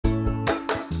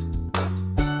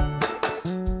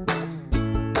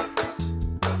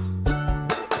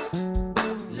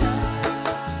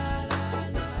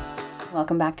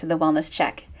Welcome back to the Wellness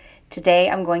Check. Today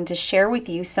I'm going to share with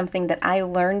you something that I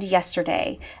learned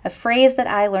yesterday, a phrase that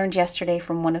I learned yesterday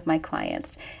from one of my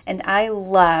clients, and I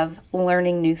love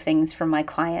learning new things from my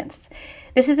clients.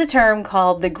 This is a term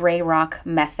called the gray rock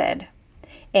method.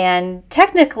 And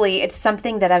technically, it's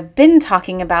something that I've been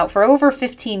talking about for over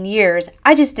 15 years.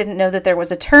 I just didn't know that there was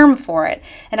a term for it.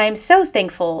 And I'm so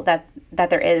thankful that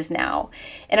there is now.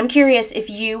 And I'm curious if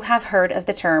you have heard of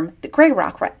the term the gray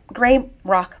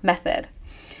rock method.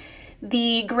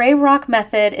 The gray rock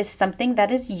method is something that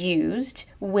is used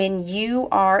when you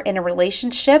are in a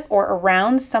relationship or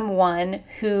around someone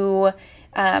who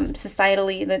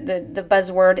societally, the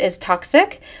buzzword is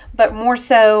toxic, but more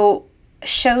so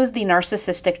shows the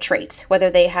narcissistic traits, whether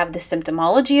they have the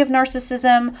symptomology of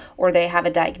narcissism or they have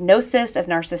a diagnosis of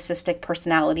narcissistic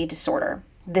personality disorder.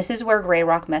 This is where gray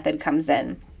rock method comes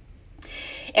in.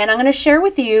 And I'm going to share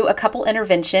with you a couple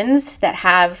interventions that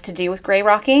have to do with gray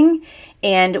rocking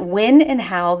and when and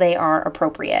how they are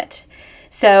appropriate.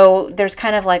 So there's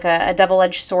kind of like a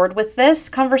double-edged sword with this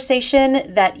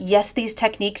conversation that yes, these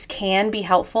techniques can be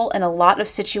helpful in a lot of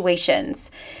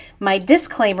situations. My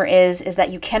disclaimer is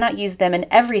that you cannot use them in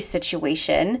every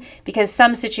situation because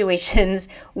some situations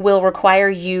will require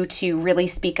you to really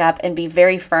speak up and be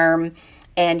very firm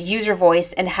and use your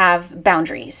voice and have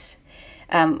boundaries,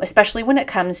 especially when it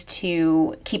comes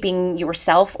to keeping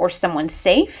yourself or someone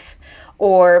safe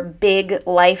or big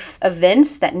life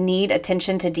events that need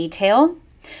attention to detail.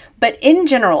 But in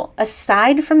general,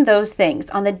 aside from those things,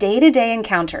 on the day-to-day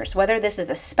encounters, whether this is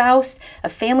a spouse, a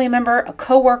family member, a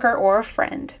coworker, or a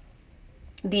friend,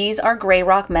 these are gray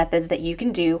rock methods that you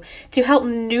can do to help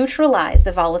neutralize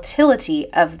the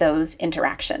volatility of those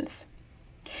interactions.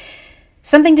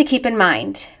 Something to keep in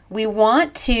mind, we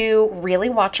want to really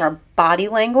watch our body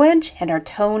language and our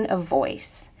tone of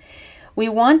voice. We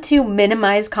want to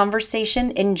minimize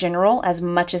conversation in general as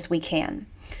much as we can.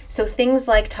 So things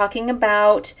like talking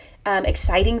about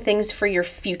exciting things for your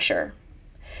future,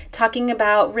 talking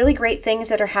about really great things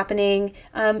that are happening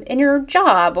in your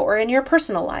job or in your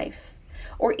personal life,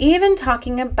 or even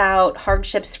talking about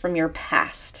hardships from your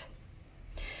past.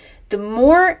 The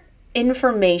more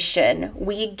information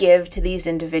we give to these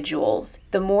individuals,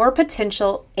 the more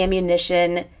potential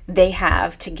ammunition they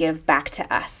have to give back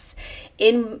to us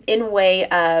in way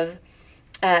of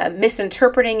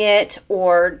misinterpreting it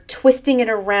or twisting it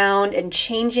around and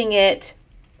changing it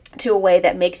to a way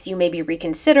that makes you maybe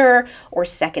reconsider or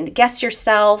second guess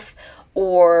yourself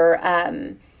or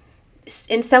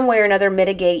in some way or another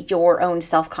mitigate your own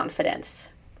self-confidence,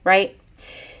 right?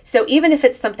 So even if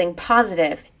it's something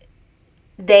positive,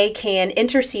 they can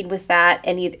intercede with that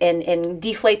and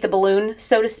deflate the balloon,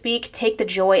 so to speak, take the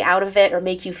joy out of it or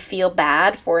make you feel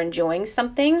bad for enjoying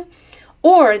something.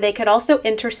 Or they could also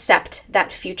intercept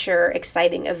that future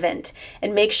exciting event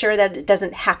and make sure that it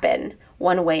doesn't happen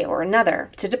one way or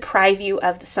another to deprive you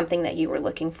of something that you were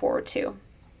looking forward to.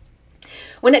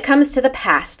 When it comes to the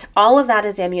past, all of that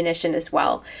is ammunition as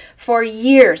well. For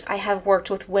years, I have worked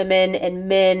with women and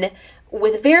men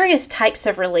with various types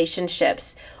of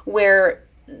relationships where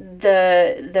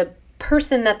the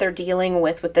person that they're dealing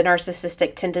with the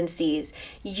narcissistic tendencies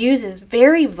uses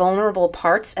very vulnerable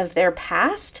parts of their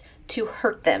past to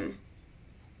hurt them.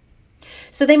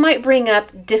 So they might bring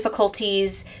up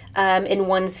difficulties in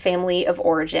one's family of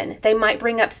origin. They might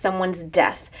bring up someone's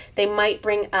death. They might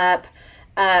bring up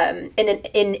an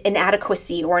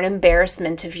inadequacy or an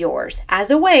embarrassment of yours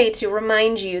as a way to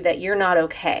remind you that you're not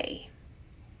okay.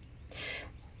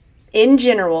 In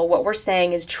general, what we're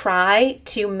saying is try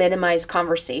to minimize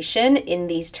conversation in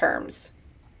these terms.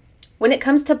 When it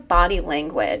comes to body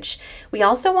language, we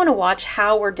also want to watch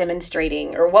how we're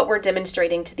demonstrating or what we're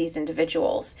demonstrating to these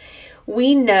individuals.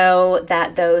 We know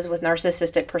that those with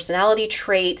narcissistic personality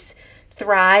traits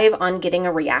thrive on getting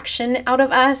a reaction out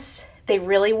of us. They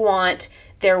really want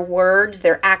their words,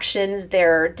 their actions,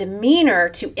 their demeanor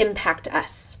to impact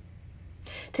us,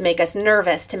 to make us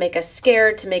nervous, to make us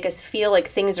scared, to make us feel like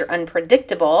things are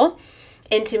unpredictable,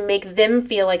 and to make them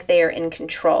feel like they are in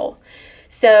control.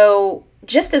 So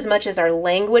just as much as our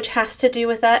language has to do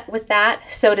with that,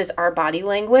 so does our body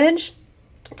language.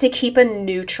 To keep a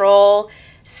neutral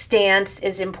stance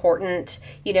is important.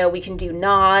 You know, we can do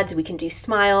nods, we can do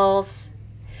smiles.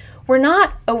 We're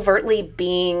not overtly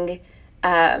being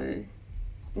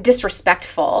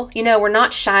disrespectful. You know, we're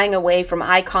not shying away from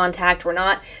eye contact. We're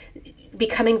not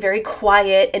becoming very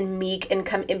quiet and meek and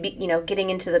getting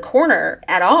into the corner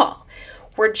at all.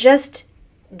 We're just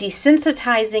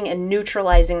desensitizing and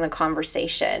neutralizing the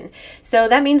conversation. So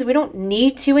that means we don't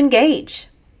need to engage.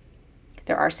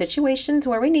 There are situations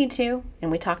where we need to,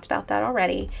 and we talked about that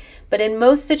already. But in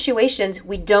most situations,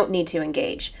 we don't need to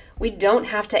engage. We don't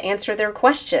have to answer their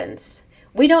questions.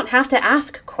 We don't have to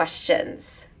ask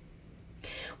questions.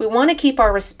 We want to keep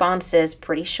our responses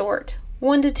pretty short,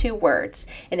 1 to 2 words.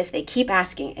 And if they keep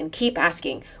asking and keep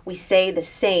asking, we say the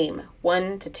same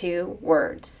 1 to 2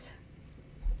 words.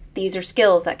 These are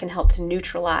skills that can help to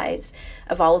neutralize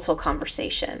a volatile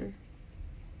conversation.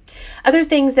 Other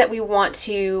things that we want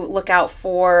to look out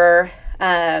for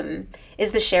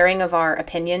is the sharing of our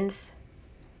opinions.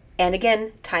 And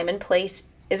again, time and place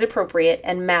is appropriate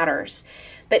and matters.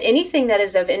 But anything that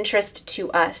is of interest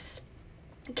to us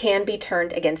can be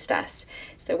turned against us.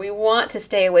 So we want to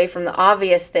stay away from the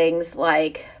obvious things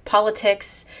like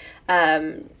politics,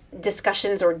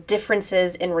 discussions or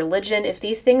differences in religion. If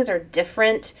these things are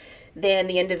different than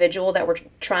the individual that we're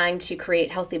trying to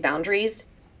create healthy boundaries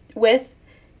with,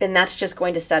 then that's just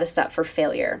going to set us up for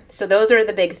failure. So those are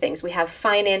the big things. We have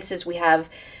finances, we have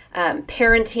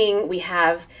parenting, we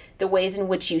have the ways in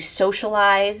which you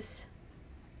socialize.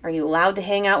 Are you allowed to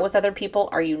hang out with other people?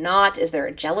 Are you not? Is there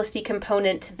a jealousy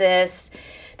component to this?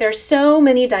 There are so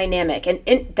many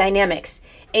dynamics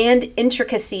and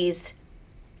intricacies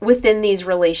within these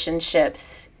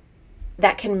relationships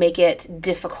that can make it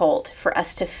difficult for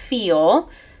us to feel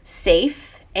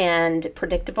safe and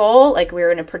predictable, like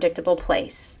we're in a predictable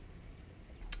place.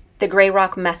 The gray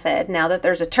rock method, now that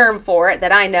there's a term for it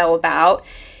that I know about,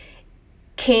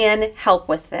 can help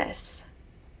with this.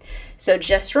 So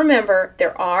just remember,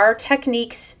 there are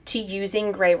techniques to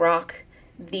using gray rock.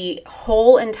 The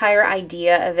whole entire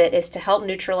idea of it is to help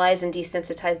neutralize and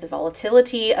desensitize the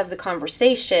volatility of the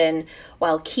conversation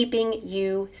while keeping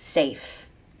you safe,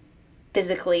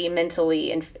 physically,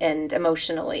 mentally, and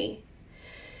emotionally.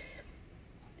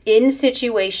 In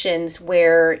situations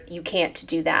where you can't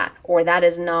do that, or that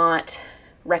is not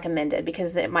recommended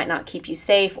because it might not keep you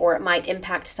safe or it might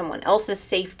impact someone else's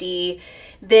safety,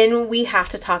 then we have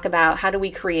to talk about how do we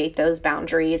create those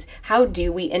boundaries? How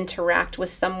do we interact with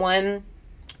someone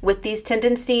with these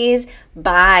tendencies?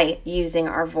 By using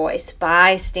our voice,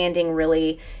 by standing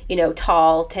really,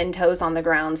 tall, 10 toes on the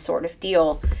ground sort of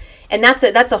deal. And that's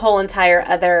a whole entire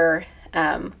other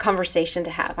conversation to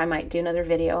have. I might do another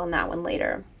video on that one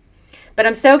later. But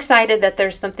I'm so excited that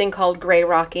there's something called gray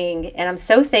rocking, and I'm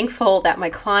so thankful that my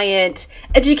client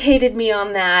educated me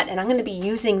on that, and I'm going to be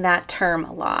using that term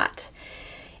a lot.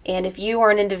 And if you are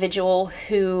an individual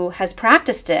who has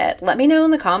practiced it, let me know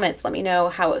in the comments. Let me know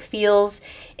how it feels,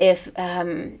 if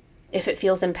it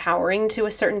feels empowering to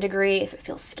a certain degree, if it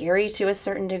feels scary to a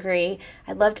certain degree.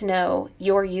 I'd love to know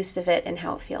your use of it and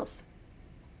how it feels.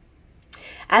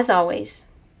 As always,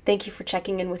 thank you for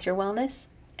checking in with your wellness,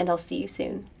 and I'll see you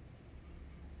soon.